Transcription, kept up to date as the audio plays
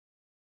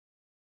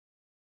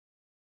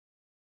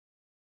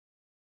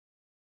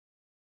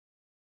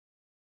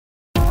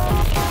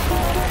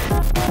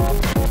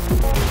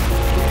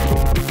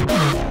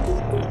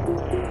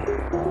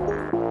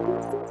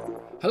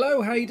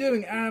Hello, how you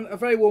doing? And a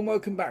very warm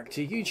welcome back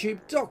to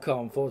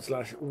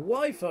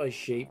youtube.com/Wi-Fi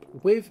sheep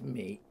with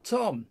me,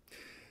 Tom.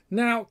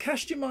 Now,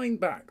 cast your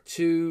mind back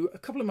to a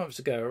couple of months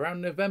ago,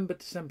 around November,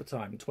 December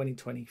time,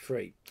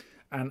 2023,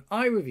 and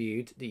I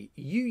reviewed the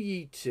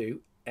Youyeetoo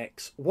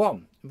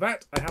X1. In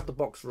fact, I have the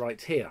box right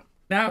here.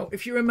 Now,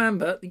 if you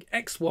remember, the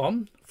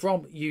X1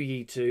 from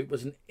Youyeetoo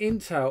was an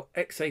Intel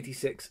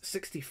x86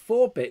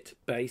 64-bit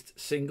based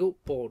single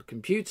board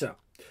computer,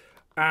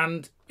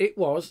 and it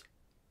was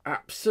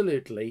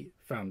absolutely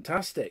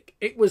fantastic.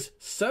 It was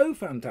so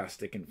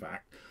fantastic, in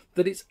fact,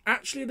 that it's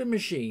actually the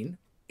machine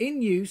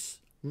in use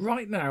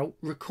right now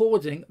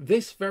recording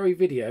this very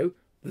video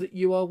that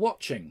you are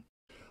watching.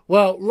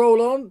 Well,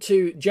 roll on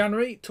to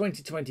January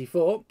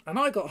 2024, and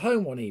I got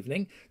home one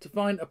evening to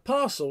find a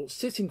parcel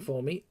sitting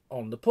for me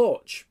on the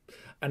porch,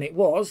 and it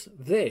was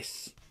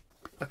this.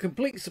 A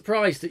complete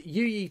surprise that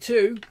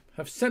Youyeetoo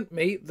have sent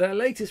me their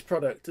latest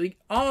product, the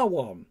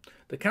R1,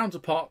 the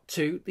counterpart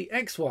to the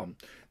X1.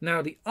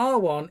 Now, the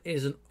R1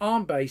 is an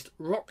ARM-based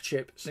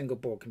Rockchip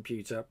single-board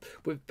computer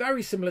with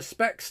very similar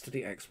specs to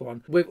the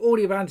X1, with all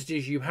the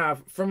advantages you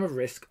have from a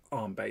RISC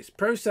ARM-based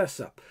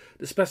processor.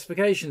 The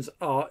specifications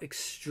are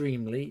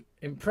extremely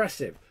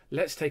impressive.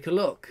 Let's take a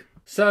look.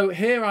 So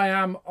here I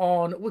am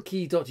on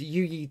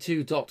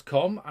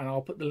wiki.youyeetoo.com, and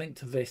I'll put the link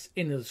to this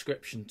in the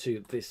description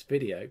to this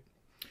video.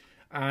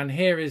 And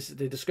here is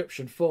the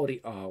description for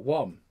the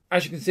R1.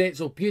 As you can see, it's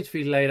all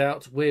beautifully laid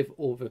out with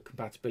all the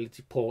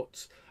compatibility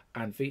ports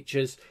and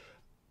features.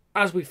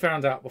 As we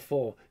found out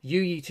before,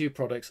 Youyeetoo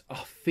products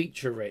are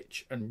feature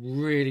rich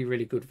and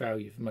really good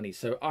value for money.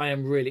 So I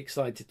am really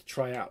excited to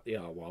try out the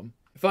R1.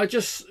 If I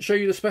just show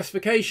you the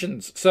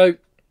specifications. So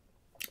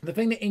the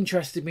thing that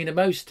interested me the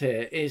most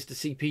here is the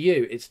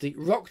CPU. It's the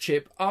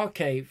Rockchip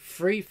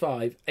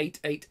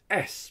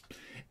RK3588S.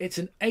 It's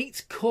an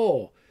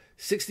 8-core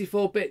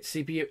 64-bit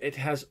CPU. It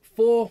has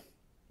 4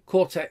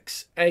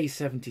 Cortex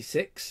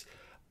A76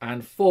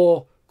 and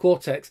 4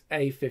 Cortex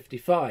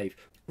A55,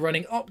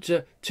 running up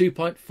to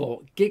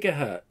 2.4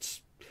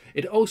 gigahertz.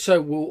 It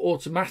also will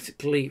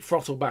automatically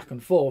throttle back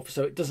and forth,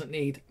 so it doesn't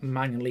need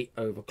manually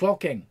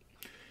overclocking.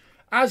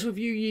 As with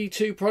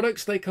Youyeetoo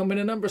products, they come in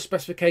a number of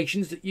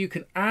specifications that you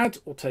can add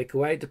or take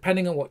away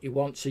depending on what you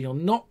want, so you're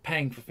not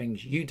paying for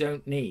things you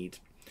don't need.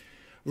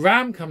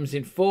 RAM comes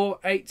in 4,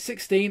 8,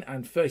 16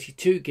 and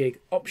 32 gig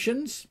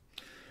options.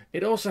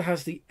 It also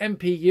has the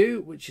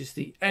MPU, which is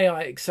the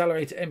AI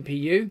Accelerator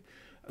MPU.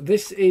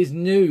 This is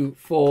new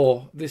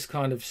for this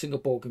kind of single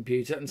board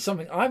computer and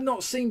something I've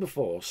not seen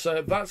before,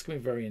 so that's going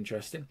to be very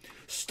interesting.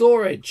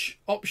 Storage,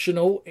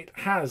 optional. It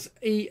has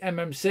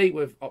eMMC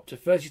with up to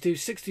 32,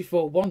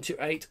 64,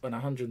 128 and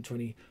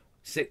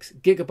 126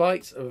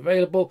 gigabytes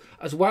available,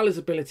 as well as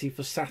ability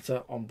for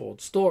SATA onboard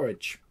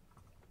storage.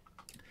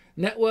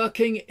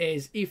 Networking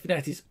is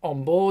Ethernet is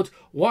on board.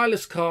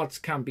 Wireless cards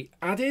can be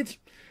added,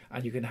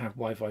 and you can have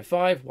Wi-Fi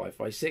 5,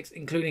 Wi-Fi 6,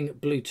 including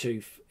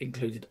Bluetooth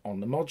included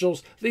on the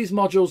modules. These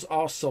modules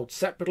are sold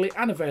separately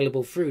and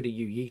available through the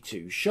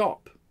Youyeetoo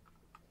shop.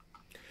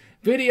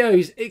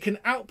 Videos, it can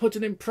output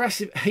an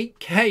impressive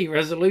 8K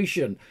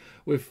resolution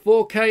with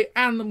 4K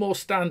and the more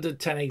standard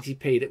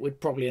 1080p that we'd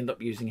probably end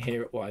up using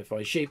here at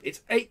Wi-Fi Sheep.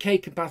 It's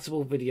 8K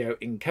compatible video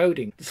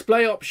encoding.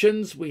 Display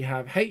options, we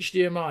have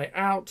HDMI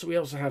out, we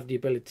also have the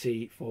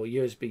ability for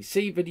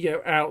USB-C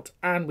video out,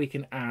 and we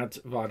can add,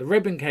 via the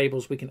ribbon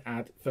cables, we can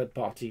add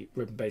third-party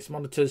ribbon-based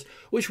monitors,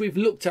 which we've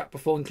looked at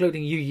before,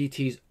 including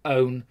Youyeetoo's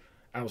own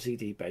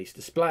LCD-based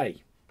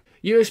display.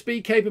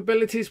 USB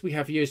capabilities, we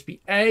have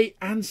USB-A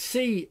and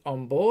C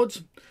on board.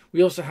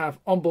 We also have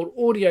onboard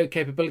audio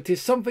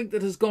capabilities, something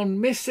that has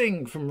gone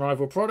missing from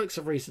rival products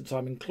of recent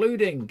time,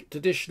 including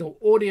traditional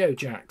audio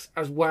jacks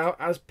as well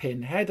as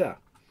pin header.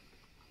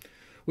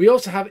 We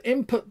also have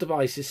input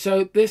devices,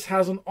 so this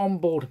has an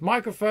onboard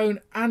microphone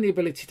and the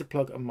ability to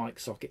plug a mic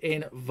socket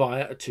in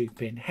via a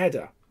 2-pin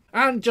header.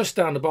 And just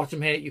down the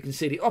bottom here, you can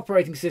see the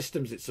operating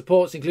systems it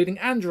supports, including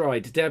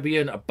Android,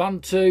 Debian,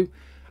 Ubuntu,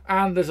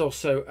 and there's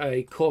also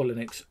a Core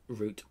Linux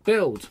root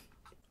build.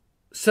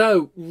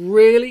 So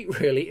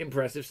really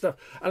impressive stuff.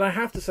 And I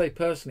have to say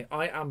personally,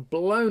 I am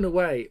blown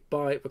away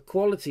by the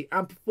quality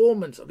and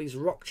performance of these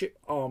Rockchip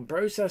ARM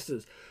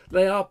processors.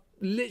 They are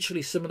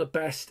literally some of the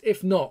best,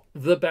 if not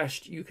the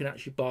best, you can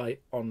actually buy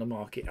on the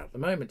market at the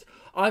moment.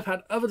 I've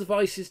had other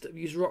devices that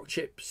use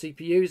Rockchip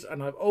CPUs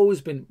and I've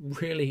always been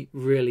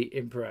really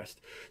impressed.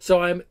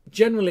 So I'm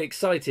generally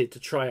excited to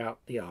try out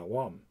the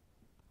R1.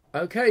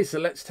 Okay, so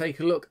let's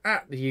take a look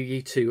at the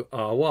Youyeetoo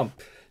R1.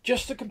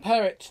 Just to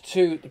compare it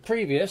to the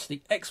previous,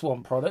 the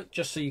X1 product,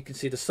 just so you can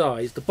see the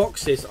size, the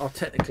boxes are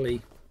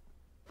technically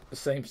the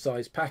same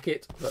size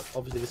packet, but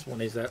obviously this one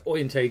is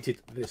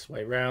orientated this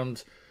way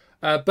round.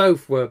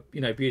 Both were,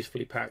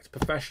 beautifully packed,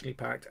 professionally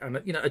packed, and,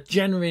 a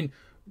genuine,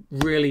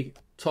 really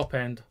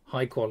top-end,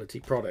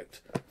 high-quality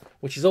product,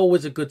 which is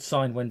always a good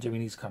sign when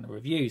doing these kind of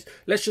reviews.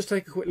 Let's just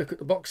take a quick look at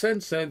the box then.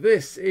 So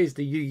this is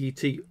the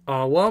Youyeetoo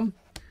R1.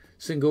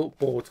 Single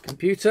board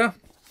computer,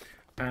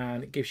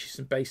 and it gives you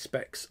some base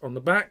specs on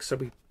the back. So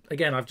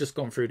I've just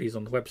gone through these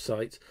on the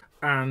website.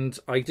 And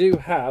I do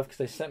have, because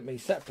they sent me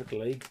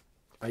separately,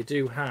 I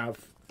do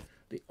have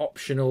the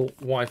optional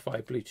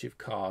Wi-Fi Bluetooth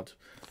card.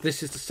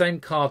 This is the same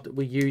card that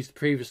we used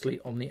previously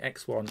on the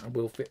X1 and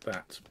will fit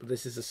that. But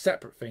this is a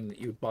separate thing that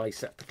you would buy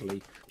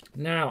separately.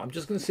 Now, I'm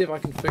just going to see if I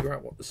can figure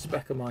out what the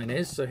spec of mine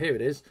is. So here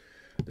it is.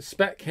 The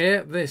spec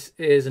here, this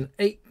is an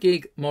 8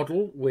 gig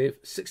model with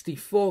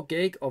 64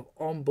 gig of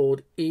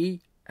onboard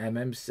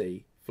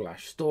eMMC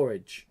flash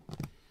storage.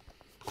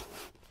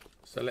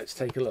 So let's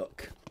take a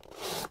look.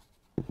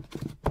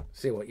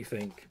 See what you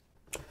think.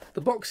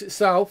 The box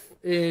itself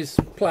is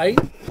plain.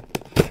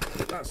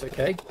 That's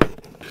okay.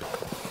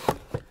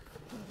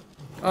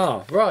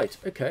 Ah, right.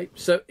 Okay.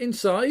 So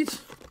inside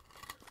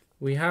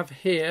we have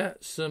here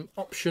some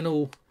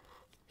optional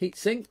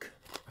heatsink.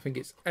 I think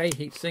it's a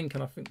heatsink,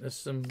 and I think there's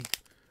some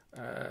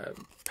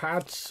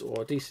pads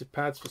or adhesive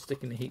pads for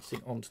sticking the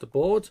heatsink onto the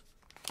board.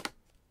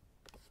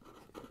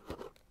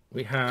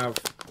 We have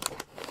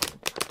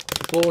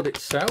the board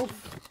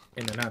itself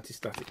in an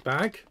anti-static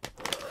bag.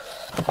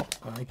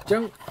 I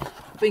don't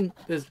think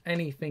there's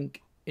anything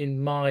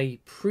in my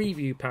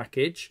preview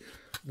package.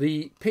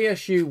 The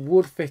PSU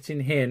would fit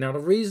in here. Now, the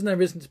reason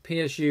there isn't a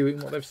PSU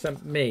in what they've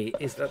sent me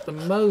is that at the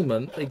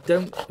moment they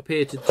don't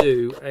appear to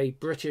do a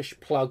British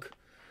plug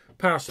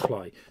power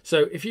supply.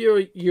 So if you're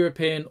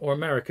European or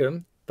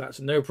American, that's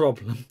no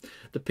problem.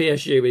 The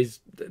PSU is,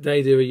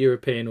 they do a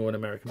European or an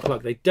American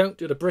plug. They don't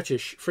do the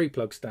British free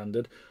plug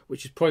standard,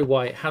 which is probably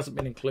why it hasn't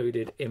been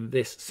included in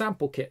this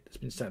sample kit that's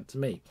been sent to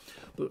me.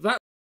 But that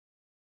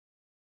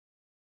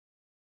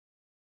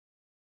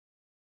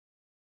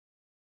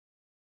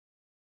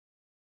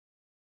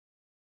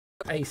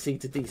AC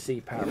to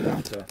DC power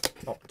adapter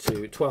up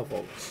to 12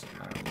 volts,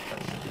 and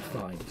that should be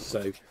fine.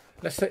 So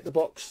let's take the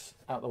box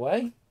out of the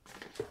way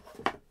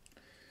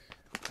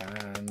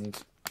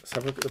and let's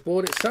have a look at the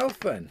board itself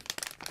then.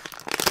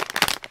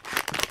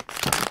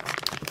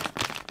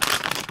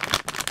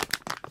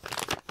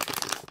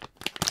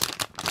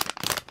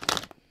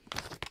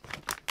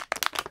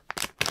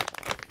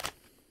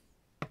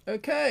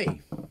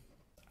 Okay.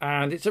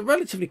 And it's a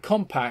relatively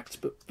compact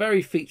but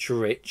very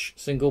feature-rich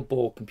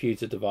single-board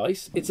computer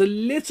device. It's a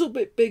little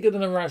bit bigger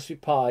than a Raspberry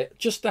Pi.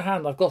 Just to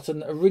hand, I've got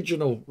an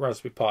original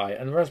Raspberry Pi,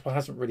 and the Raspberry Pi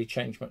hasn't really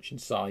changed much in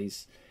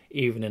size,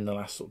 even in the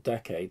last sort of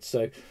decade.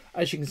 So,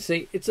 as you can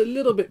see, it's a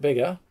little bit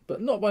bigger, but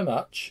not by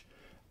much.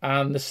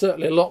 And there's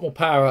certainly a lot more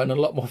power and a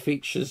lot more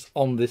features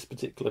on this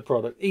particular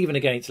product, even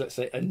against, let's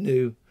say, a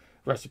new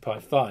Raspberry Pi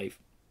 5.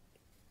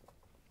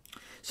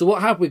 So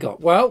what have we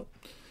got? Well,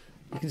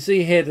 you can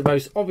see here the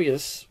most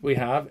obvious we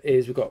have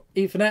is we've got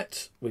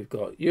Ethernet, we've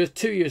got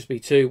two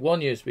USB 2,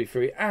 one USB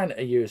 3 and a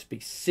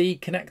USB-C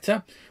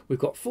connector. We've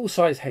got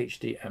full-size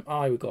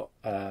HDMI, we've got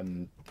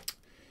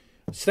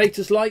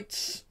status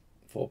lights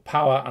for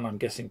power and I'm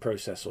guessing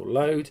process or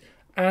load.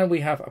 And we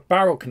have a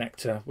barrel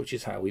connector, which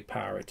is how we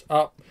power it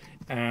up.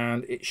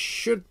 And it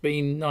should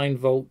be 9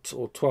 volt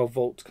or 12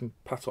 volt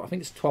compatible. I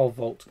think it's 12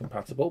 volt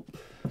compatible.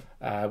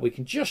 We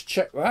can just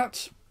check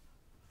that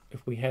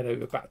if we head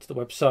over back to the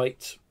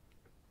website.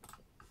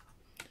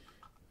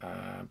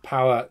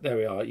 Power, there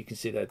we are. You can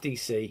see there,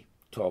 DC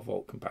 12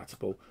 volt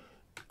compatible.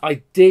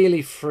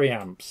 Ideally 3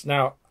 amps.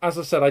 Now, as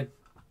I said, I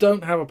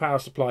don't have a power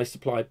supply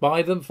supplied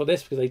by them for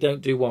this because they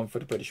don't do one for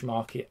the British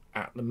market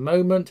at the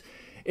moment.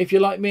 If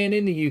you're like me and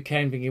in the UK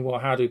and thinking, well,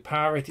 how do we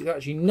power it? It's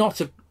actually not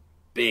a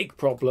big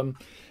problem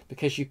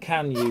because you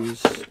can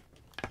use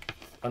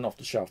an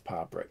off-the-shelf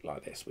power brick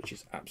like this, which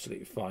is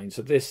absolutely fine.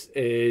 So this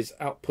is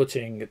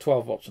outputting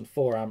 12 volts and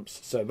 4 amps.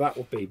 So that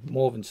will be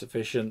more than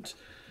sufficient.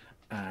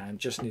 And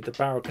just need the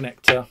barrel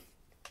connector.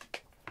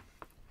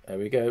 There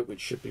we go,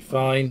 which should be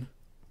fine.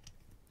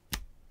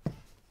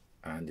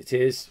 And it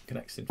is,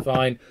 connects in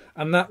fine.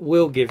 And that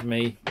will give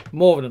me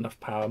more than enough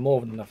power, more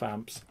than enough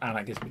amps, and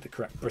that gives me the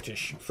correct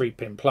British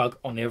 3-pin plug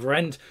on the other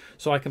end,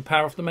 so I can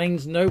power off the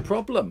mains no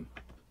problem.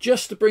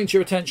 Just to bring to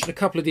your attention a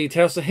couple of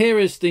details. So here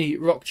is the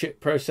Rockchip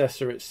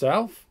processor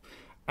itself,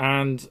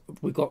 and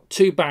we've got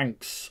 2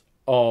 banks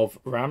of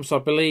RAM. So I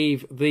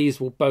believe these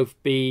will both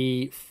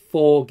be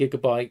 4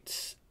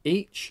 gigabytes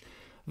each.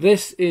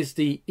 This is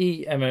the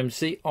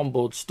eMMC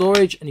onboard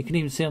storage, and you can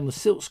even see on the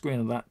silk screen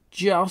of that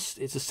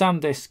it's a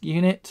SanDisk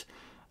unit,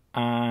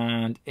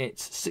 and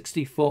it's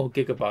 64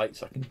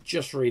 gigabytes. I can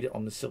just read it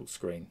on the silk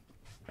screen.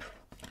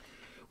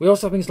 We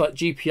also have things like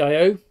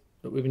GPIO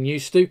that we've been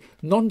used to.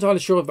 Not entirely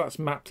sure if that's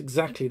mapped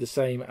exactly the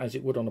same as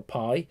it would on a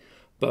Pi,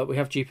 but we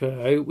have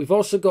GPIO. We've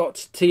also got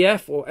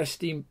TF or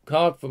SD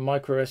card for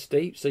micro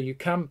SD, so you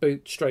can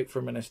boot straight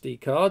from an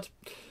SD card.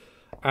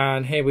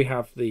 And here we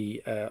have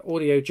the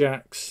audio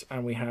jacks,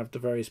 and we have the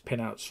various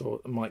pinouts for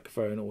the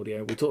microphone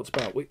audio we talked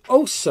about. We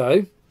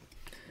also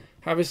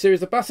have a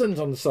series of buttons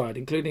on the side,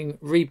 including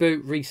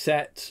reboot,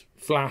 reset,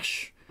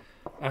 flash,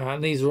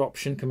 and these are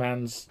option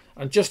commands.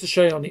 And just to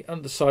show you on the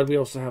underside, we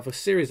also have a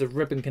series of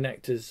ribbon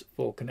connectors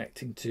for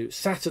connecting to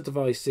SATA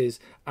devices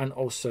and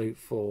also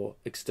for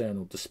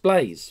external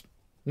displays.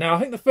 Now, I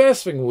think the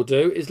first thing we'll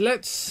do is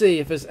let's see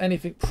if there's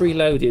anything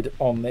preloaded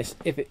on this,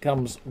 if it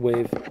comes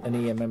with an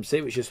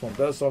eMMC, which this one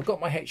does. So I've got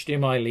my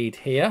HDMI lead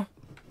here.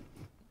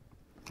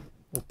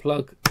 We'll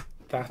plug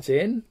that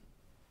in.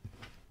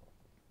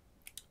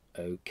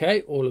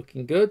 Okay, all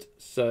looking good.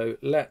 So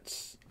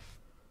let's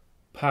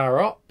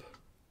power up.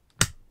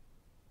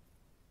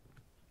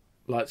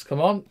 Lights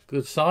come on,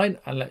 good sign.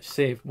 And let's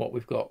see what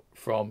we've got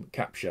from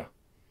Capture.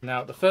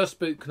 Now, the first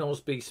boot can always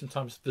be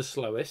sometimes the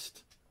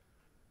slowest.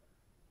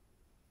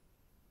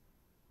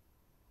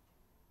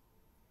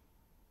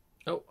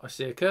 Oh, I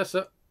see a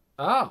cursor.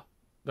 Ah,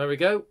 there we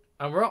go.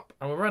 And we're up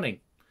and we're running.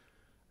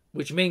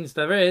 Which means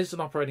there is an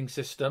operating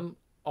system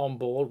on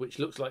board which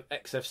looks like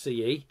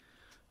XFCE.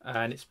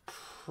 And it's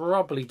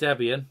probably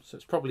Debian. So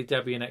it's probably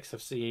Debian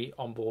XFCE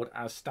on board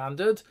as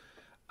standard.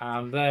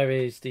 And there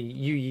is the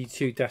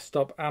Youyeetoo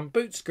desktop and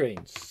boot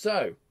screen.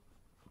 So,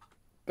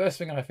 first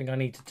thing I think I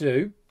need to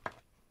do,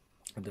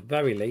 at the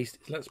very least,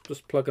 is let's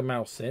just plug a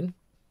mouse in.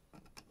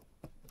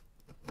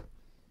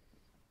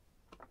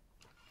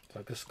 So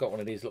I've just got one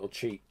of these little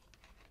cheap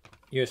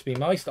USB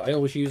mice that I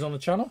always use on the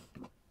channel.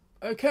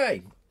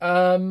 Okay,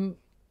 right,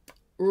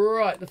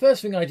 the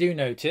first thing I do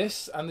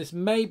notice, and this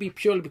may be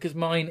purely because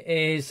mine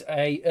is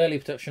a early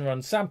production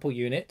run sample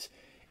unit,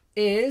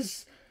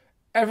 is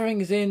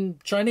everything is in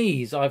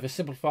Chinese, either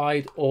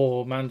simplified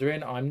or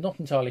Mandarin. I'm not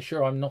entirely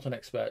sure. I'm not an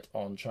expert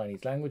on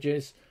Chinese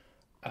languages.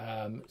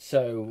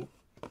 So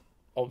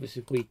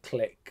obviously if we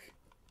click,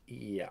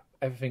 yeah,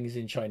 everything is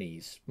in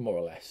Chinese, more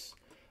or less.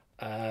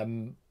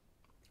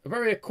 A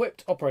very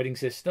equipped operating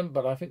system,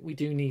 but I think we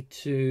do need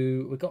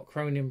to... We've got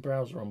Chromium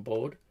browser on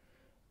board.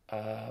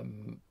 But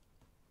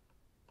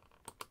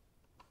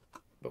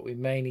we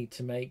may need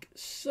to make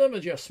some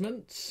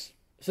adjustments.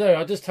 So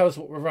I'll just tell us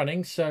what we're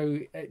running. So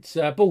it's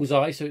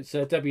Bullseye, so it's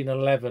Debian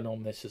 11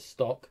 on this as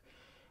stock.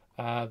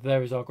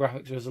 There is our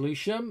graphics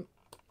resolution.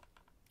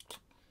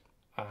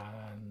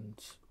 And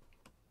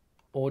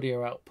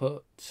audio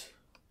output.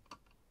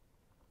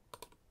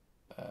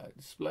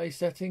 Display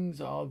settings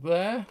are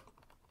there.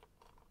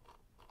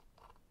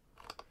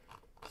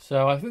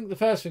 So I think the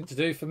first thing to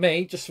do for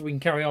me, just so we can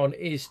carry on,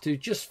 is to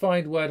just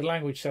find where the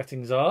language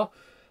settings are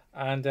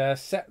and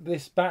set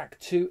this back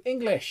to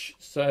English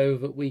so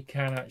that we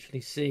can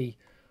actually see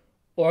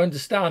or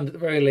understand at the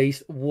very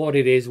least what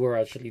it is we're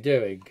actually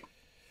doing.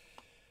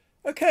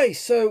 Okay,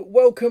 so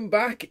welcome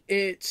back.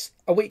 It's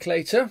a week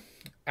later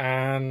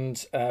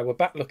and we're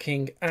back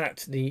looking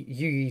at the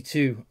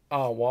Youyeetoo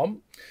R1.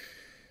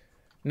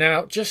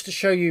 Now, just to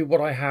show you what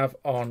I have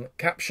on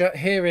Capture,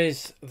 here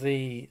is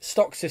the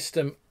stock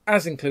system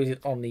as included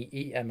on the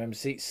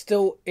eMMC,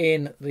 still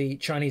in the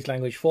Chinese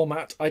language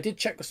format. I did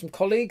check with some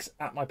colleagues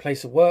at my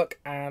place of work,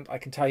 and I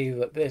can tell you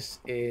that this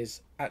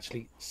is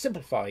actually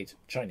simplified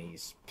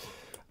Chinese.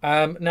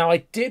 Now,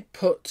 I did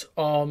put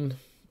on,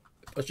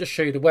 I'll just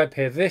show you the web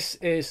here. This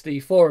is the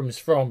forums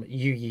from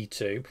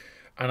Youyeetoo,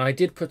 and I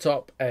did put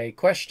up a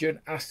question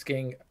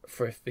asking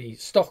for if the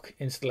stock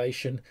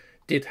installation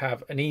did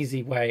have an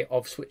easy way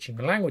of switching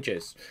the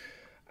languages.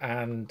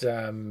 And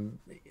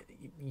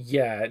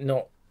yeah,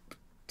 not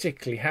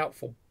particularly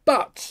helpful,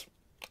 but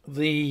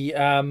the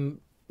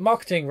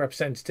marketing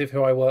representative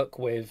who I work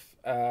with,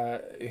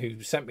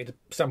 who sent me the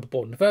sample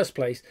board in the first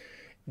place,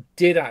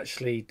 did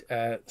actually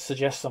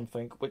suggest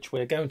something which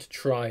we're going to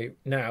try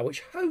now,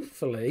 which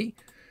hopefully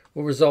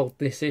will resolve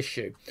this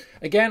issue.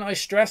 Again, I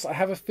stress, I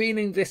have a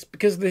feeling this,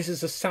 because this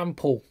is a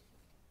sample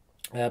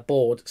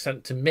board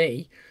sent to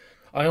me,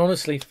 I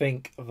honestly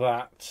think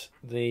that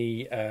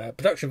the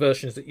production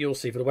versions that you'll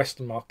see for the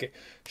Western market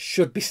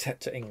should be set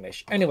to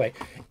English. Anyway,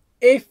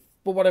 if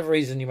for whatever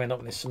reason you end up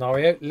in this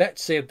scenario,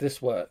 let's see if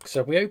this works.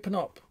 So we open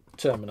up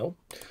Terminal.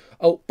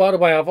 Oh, by the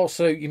way, I've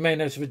also, you may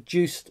notice,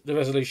 reduced the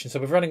resolution. So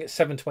we're running at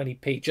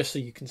 720p just so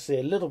you can see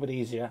a little bit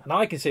easier, and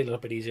I can see a little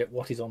bit easier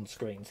what is on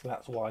screen. So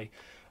that's why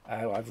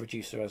I've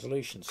reduced the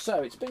resolution.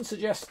 So it's been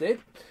suggested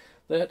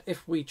that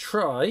if we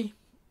try,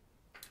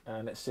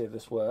 and let's see if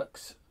this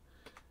works,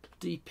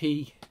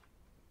 dpkg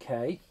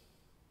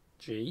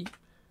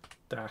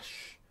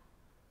dash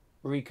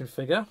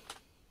reconfigure.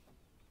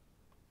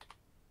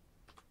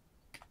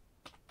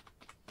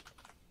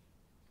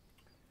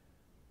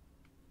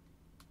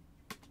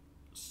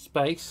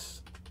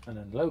 Space and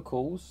then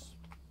locals.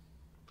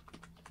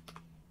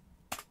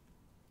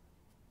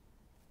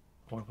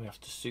 I wonder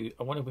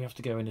if we have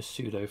to go into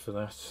sudo for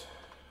that.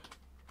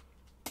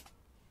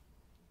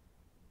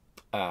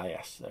 Ah,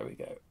 yes, there we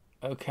go.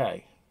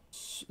 Okay.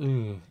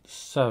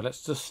 So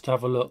let's just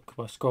have a look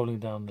by scrolling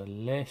down the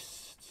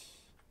list.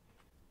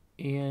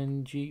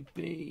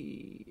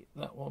 ENGB,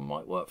 that one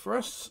might work for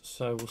us.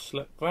 So we'll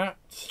select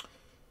that.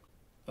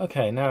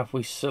 Okay, now if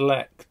we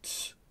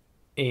select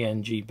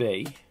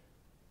ENGB,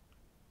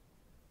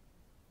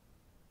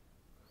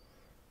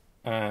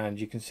 and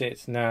you can see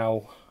it's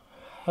now,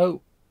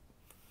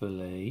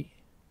 hopefully,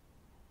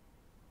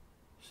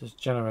 it says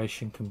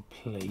generation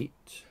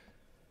complete.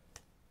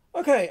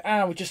 Okay,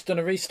 and we've just done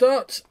a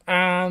restart,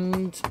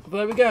 and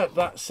there we go.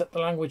 That set the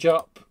language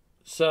up.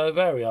 So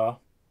there we are.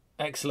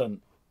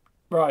 Excellent.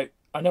 Right,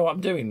 I know what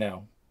I'm doing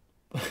now,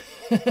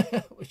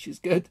 which is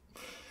good.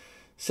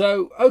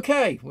 So,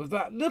 okay, with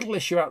that little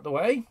issue out the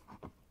way,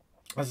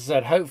 as I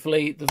said,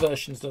 hopefully the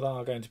versions that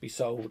are going to be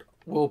sold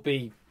will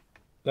be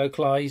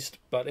localized,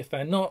 but if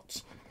they're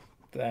not,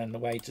 then the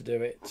way to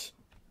do it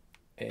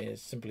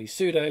is simply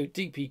sudo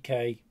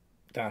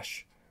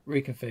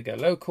dpk-reconfigure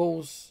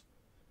locals.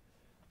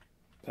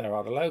 There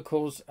are the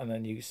locals, and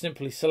then you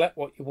simply select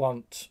what you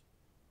want.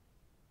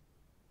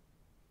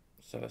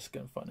 So let's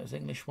go and find those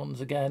English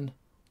ones again.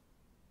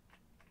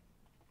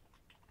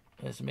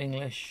 There's some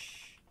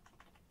English,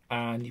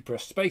 and you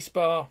press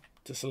spacebar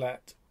to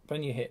select.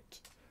 Then you hit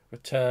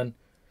return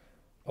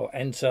or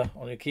enter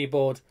on your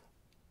keyboard.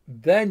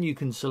 Then you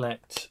can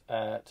select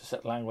to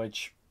set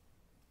language,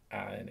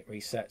 and it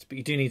resets. But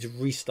you do need to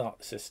restart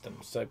the system.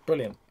 So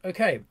brilliant.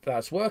 Okay,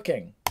 that's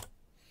working.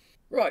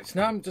 Right, so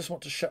now I just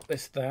want to shut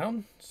this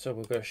down. So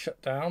we'll go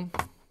shut down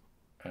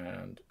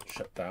and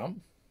shut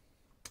down.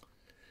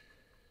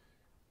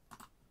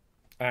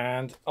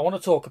 And I want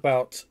to talk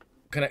about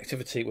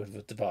connectivity with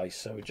the device.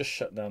 So we just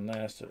shut down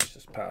there. So let's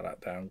just power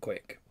that down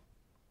quick.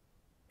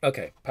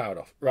 Okay, powered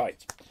off.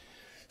 Right.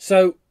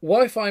 So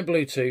Wi-Fi and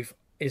Bluetooth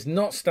is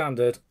not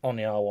standard on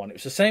the R1.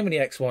 It's the same in the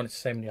X1. It's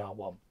the same in the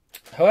R1.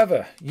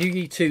 However,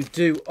 Youyeetoo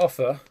do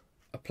offer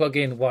a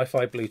plug-in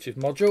Wi-Fi Bluetooth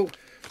module.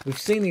 We've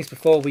seen these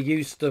before. We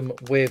used them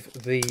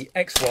with the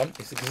X1.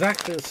 It's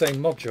exactly the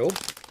same module.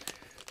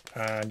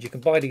 And you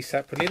can buy these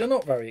separately. They're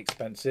not very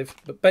expensive,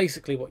 but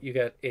basically what you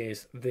get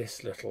is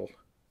this little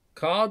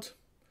card,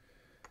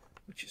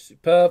 which is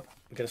superb.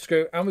 We get a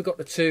screw, and we've got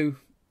the two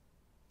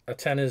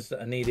antennas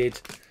that are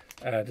needed.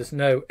 There's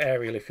no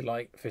aerial, if you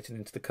like, fitting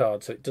into the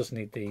card, so it does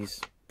need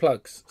these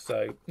plugs.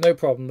 So no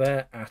problem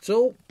there at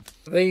all.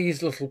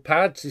 These little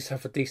pads, these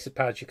have adhesive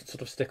pads you can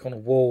sort of stick on a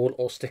wall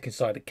or stick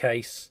inside a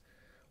case,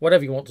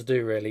 whatever you want to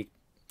do really.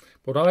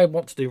 What I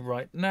want to do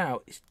right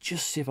now is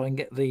just see if I can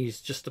get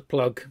these just to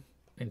plug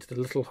into the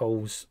little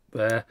holes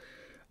there.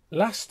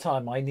 Last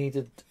time I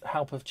needed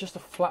help of just a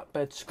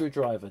flatbed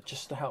screwdriver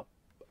just to help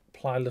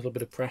apply a little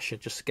bit of pressure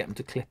just to get them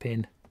to clip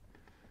in.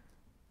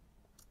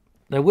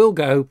 They will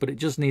go, but it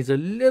just needs a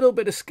little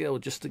bit of skill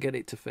just to get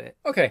it to fit.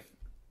 Okay,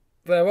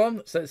 they're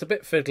on, so it's a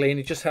bit fiddly and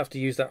you just have to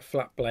use that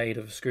flat blade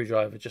of a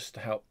screwdriver just to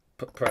help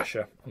put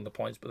pressure on the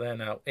points, but they're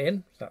now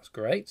in. That's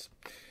great.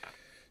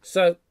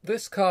 So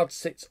this card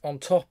sits on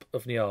top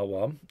of the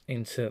R1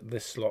 into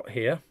this slot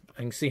here.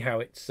 And you can see how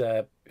it's,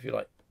 if you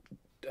like,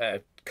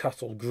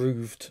 cut or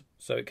grooved,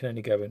 so it can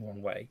only go in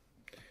one way.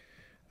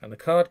 And the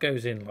card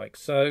goes in like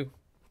so,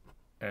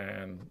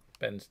 and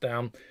bends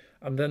down.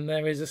 And then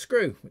there is a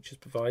screw, which is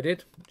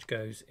provided, which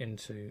goes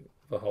into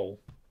the hole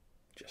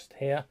just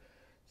here.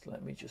 So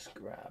let me just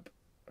grab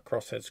a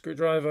crosshead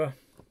screwdriver.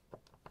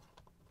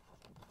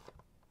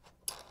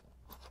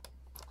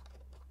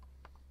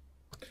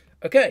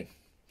 Okay,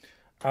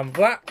 and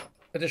that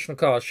additional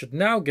card should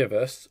now give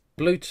us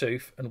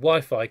Bluetooth and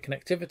Wi-Fi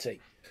connectivity.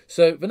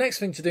 So the next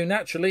thing to do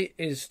naturally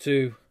is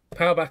to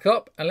power back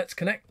up and let's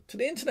connect to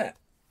the internet.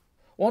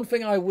 One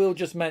thing I will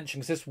just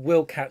mention, because this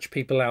will catch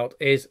people out,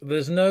 is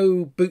there's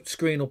no boot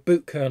screen or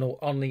boot kernel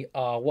on the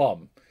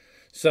R1.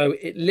 So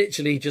it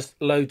literally just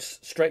loads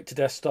straight to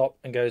desktop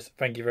and goes,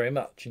 thank you very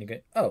much. And you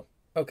go, oh,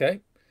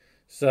 okay.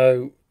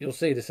 So you'll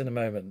see this in a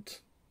moment.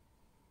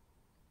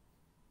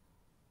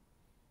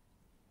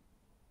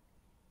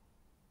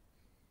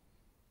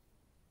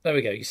 There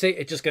we go. You see,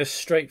 it just goes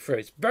straight through.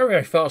 It's very,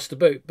 very fast to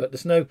boot, but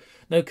there's no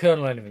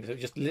kernel or anything. So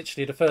it's just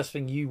literally the first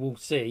thing you will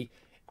see.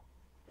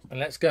 And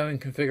let's go and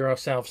configure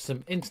ourselves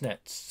some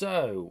internet.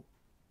 So,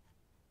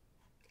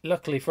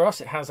 luckily for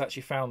us, it has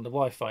actually found the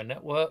Wi-Fi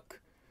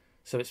network.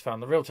 So it's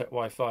found the Realtek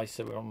Wi-Fi,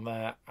 so we're on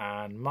there.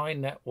 And my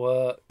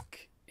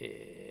network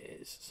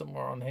is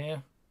somewhere on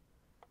here.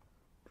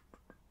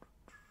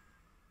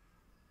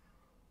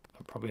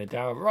 I'm probably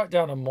down, right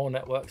down on more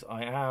networks.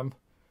 I'm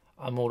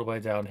all the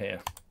way down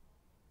here.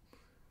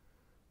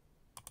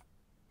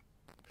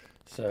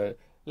 So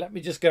let me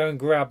just go and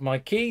grab my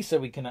key so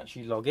we can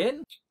actually log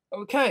in.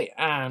 Okay,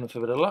 and with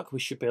a bit of luck, we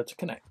should be able to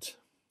connect.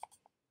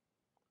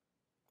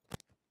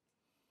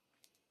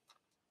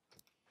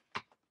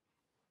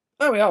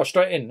 There we are,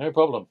 straight in, no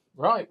problem.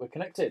 Right, we're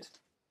connected,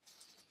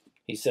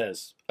 he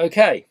says.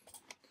 Okay,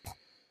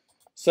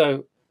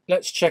 so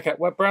let's check out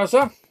web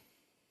browser.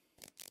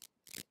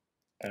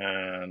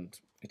 And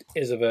it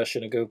is a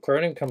version of Google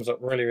Chrome, comes up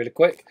really, really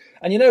quick.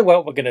 And you know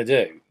what we're going to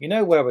do? You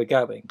know where we're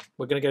going?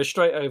 We're going to go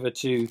straight over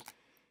to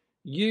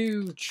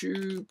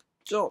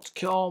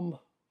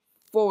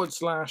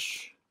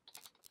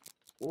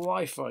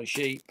youtube.com/Wi-Fi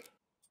sheep.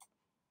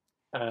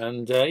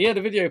 And yeah,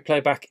 the video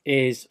playback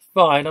is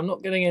fine. I'm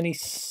not getting any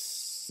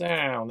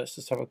sound. Let's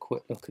just have a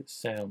quick look at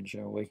sound,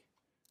 shall we?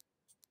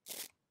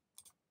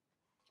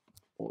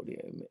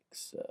 Audio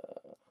mixer.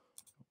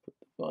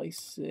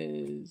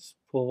 Devices,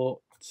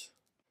 port.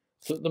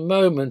 So at the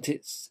moment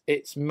it's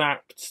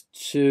mapped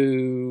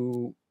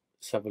to,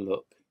 let's have a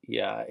look.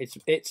 Yeah,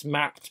 it's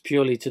mapped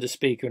purely to the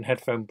speaker and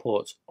headphone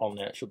ports on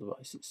the actual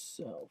device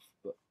itself.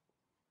 But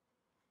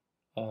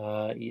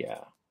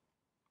yeah.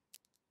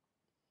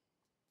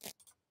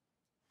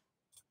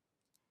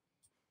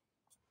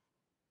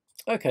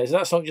 Okay, so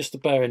that's something just to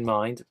bear in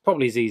mind.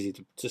 Probably is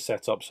easy to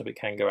set up so it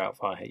can go out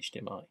via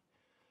HDMI.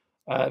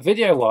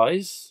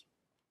 Video-wise,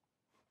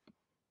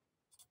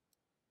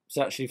 It's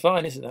actually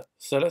fine, isn't it?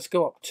 So let's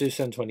go up to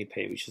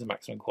 720p, which is the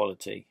maximum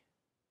quality.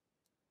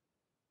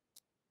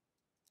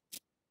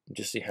 And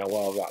just see how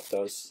well that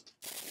does.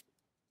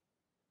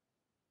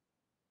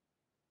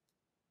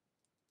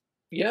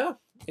 Yeah,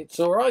 it's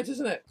all right,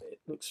 isn't it?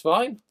 It looks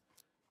fine.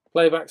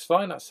 Playback's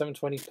fine. That's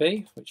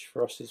 720p, which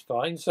for us is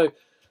fine. So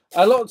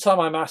a lot of the time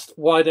I'm asked,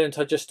 why don't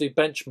I just do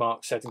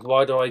benchmark settings?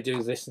 Why do I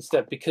do this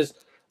instead? Because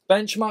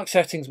benchmark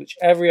settings, which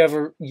every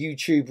other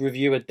YouTube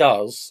reviewer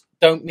does,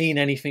 don't mean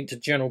anything to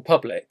the general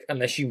public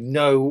unless you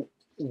know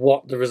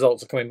what the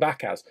results are coming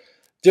back as.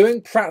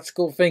 Doing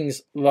practical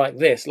things like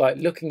this, like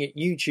looking at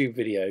YouTube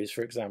videos,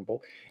 for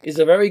example, is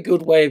a very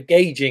good way of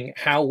gauging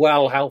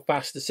how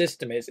fast the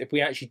system is if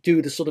we actually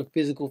do the sort of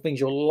physical things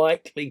you're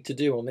likely to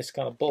do on this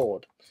kind of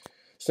board.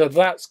 So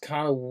that's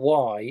kind of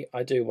why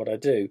I do what I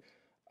do.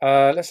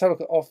 Let's have a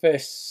look at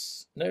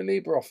Office. No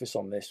LibreOffice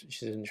on this,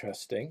 which is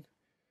interesting.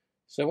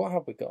 So what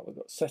have we got? We've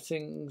got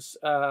settings.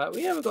 Yeah,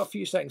 we've got a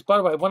few settings. By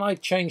the way, when I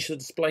changed the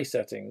display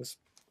settings,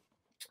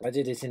 I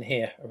did it in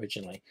here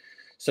originally.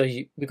 So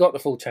we got the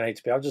full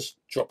 1080p. I'll just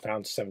drop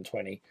down to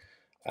 720,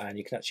 and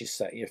you can actually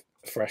set your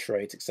refresh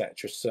rate,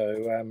 etc.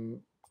 So,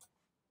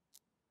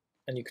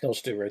 and you can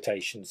also do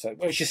rotation. So,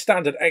 which is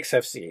standard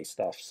XFCE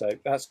stuff. So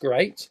that's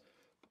great.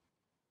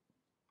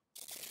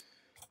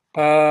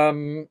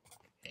 I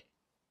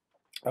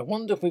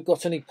wonder if we've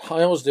got any.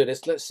 I always do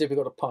this. Let's see if we've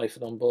got a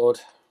Python on board.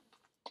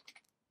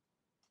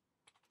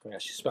 Can we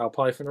actually spell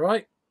Python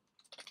right?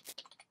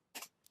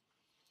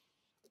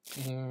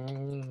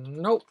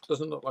 Nope,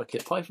 doesn't look like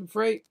it. Python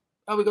 3.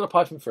 Oh, we've got a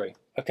Python 3.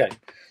 Okay,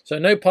 so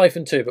no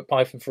Python 2, but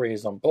Python 3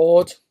 is on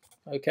board.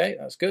 Okay,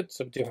 that's good.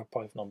 So we do have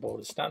Python on board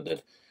as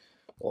standard,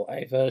 or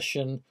a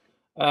version.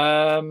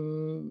 Yeah,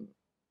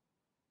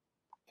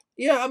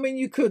 I mean,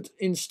 you could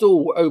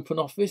install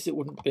OpenOffice. It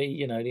wouldn't be,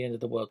 you know, the end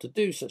of the world to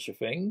do such a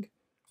thing.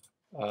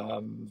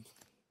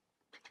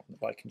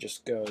 If I can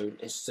just go,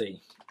 let's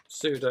see,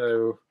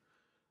 sudo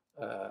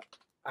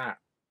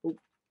apt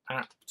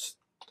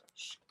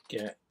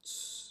get,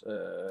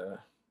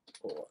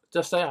 or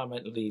just say I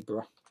meant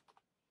Libra.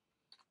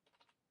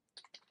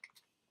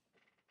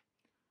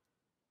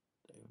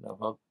 I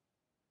don't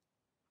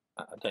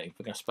even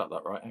think I spelled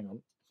that right. Hang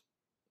on.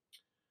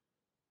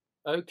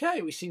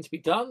 Okay, we seem to be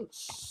done.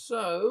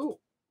 So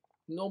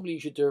normally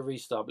you should do a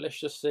restart, but let's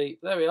just see.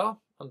 There we are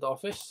under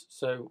Office.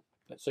 So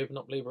let's open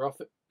up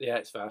LibreOffice. Yeah,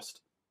 it's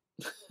fast.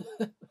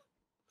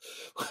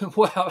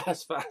 Wow,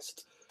 that's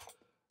fast.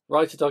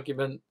 Write a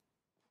document.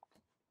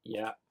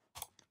 Yeah,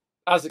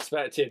 as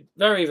expected.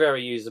 Very,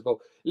 very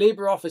usable.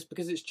 LibreOffice,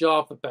 because it's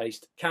Java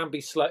based, can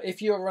be slow.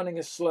 If you're running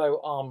a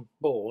slow ARM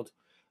board,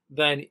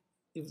 then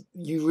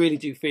you really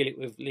do feel it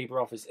with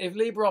LibreOffice. If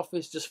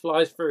LibreOffice just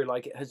flies through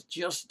like it has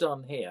just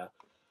done here,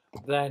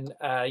 then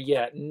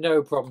yeah,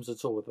 no problems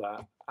at all with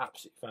that.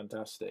 Absolutely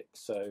fantastic.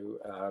 So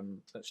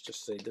let's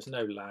just see. There's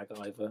no lag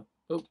either.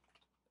 Oh,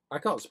 I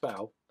can't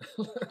spell.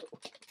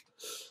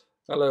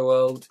 Hello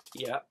world.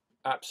 Yeah,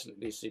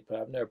 absolutely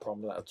superb. No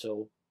problem with that at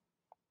all.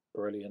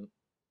 Brilliant.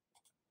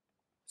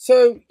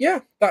 So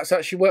yeah, that's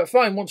actually worked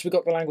fine once we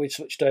got the language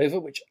switched over,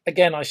 which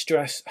again I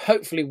stress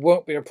hopefully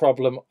won't be a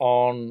problem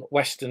on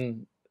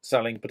Western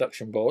selling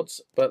production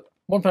boards. But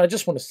one thing I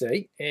just want to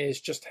see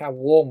is just how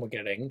warm we're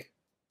getting.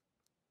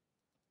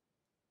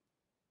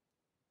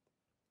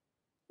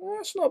 Well,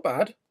 that's not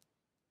bad.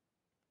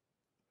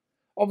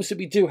 Obviously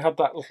we do have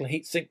that little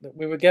heatsink that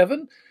we were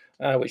given,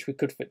 which we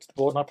could fit to the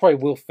board, and I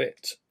probably will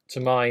fit to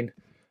mine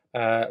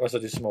as I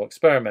do some more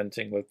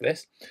experimenting with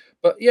this.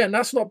 But yeah, and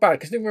that's not bad,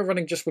 because I think we're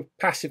running just with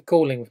passive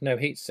cooling with no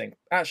heatsink.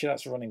 Actually,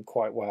 that's running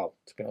quite well,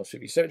 to be honest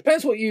with you. So it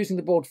depends what you're using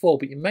the board for,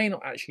 but you may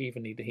not actually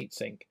even need a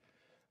heatsink.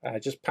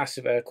 Just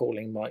passive air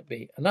cooling might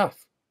be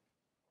enough.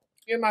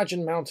 You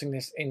imagine mounting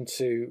this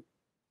into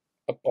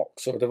a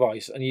box or a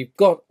device, and you've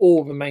got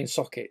all the main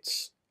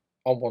sockets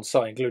on one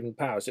side, including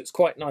power. So it's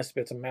quite nice to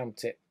be able to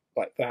mount it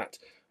like that.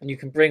 And you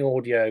can bring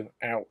audio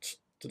out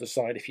to the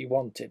side if you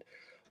wanted.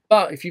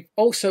 But if you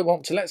also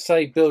want to, let's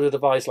say, build a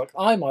device like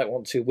I might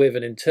want to with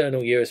an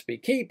internal USB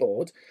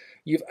keyboard,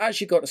 you've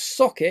actually got a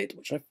socket,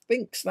 which I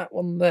think's that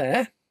one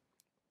there.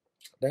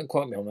 Don't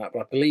quote me on that,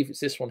 but I believe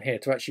it's this one here,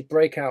 to actually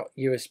break out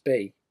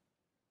USB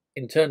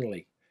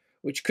internally,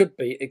 which could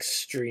be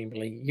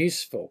extremely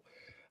useful.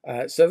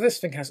 So this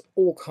thing has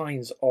all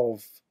kinds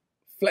of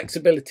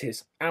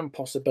flexibilities and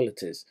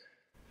possibilities.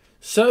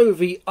 So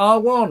the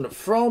R1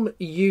 from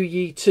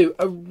Youyeetoo,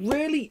 a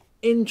really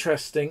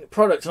interesting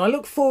product, and I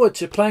look forward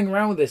to playing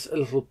around with this a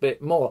little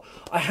bit more.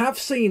 I have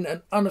seen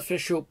an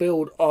unofficial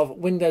build of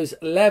Windows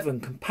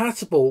 11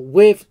 compatible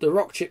with the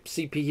Rockchip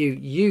CPU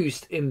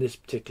used in this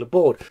particular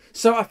board,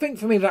 so I think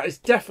for me that is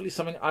definitely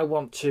something I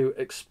want to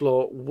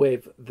explore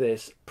with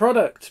this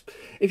product.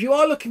 If you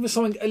are looking for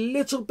something a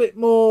little bit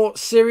more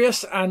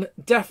serious and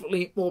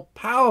definitely more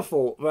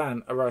powerful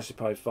than a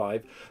Raspberry Pi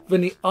 5,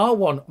 then the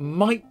R1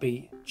 might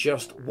be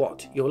just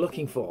what you're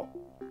looking for.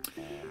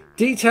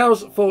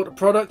 Details for the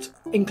product,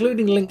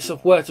 including links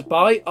of where to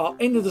buy, are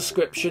in the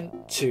description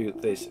to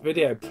this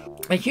video.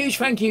 A huge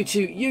thank you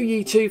to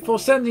Youyeetoo for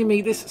sending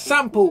me this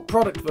sample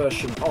product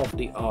version of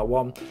the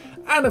R1.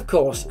 And of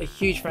course, a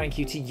huge thank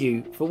you to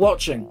you for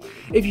watching.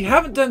 If you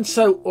haven't done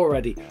so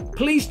already,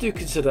 please do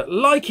consider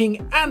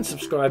liking and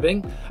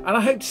subscribing. And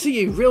I hope to see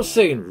you real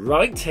soon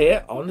right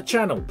here on the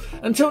channel.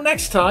 Until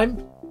next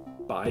time,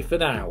 bye for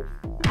now.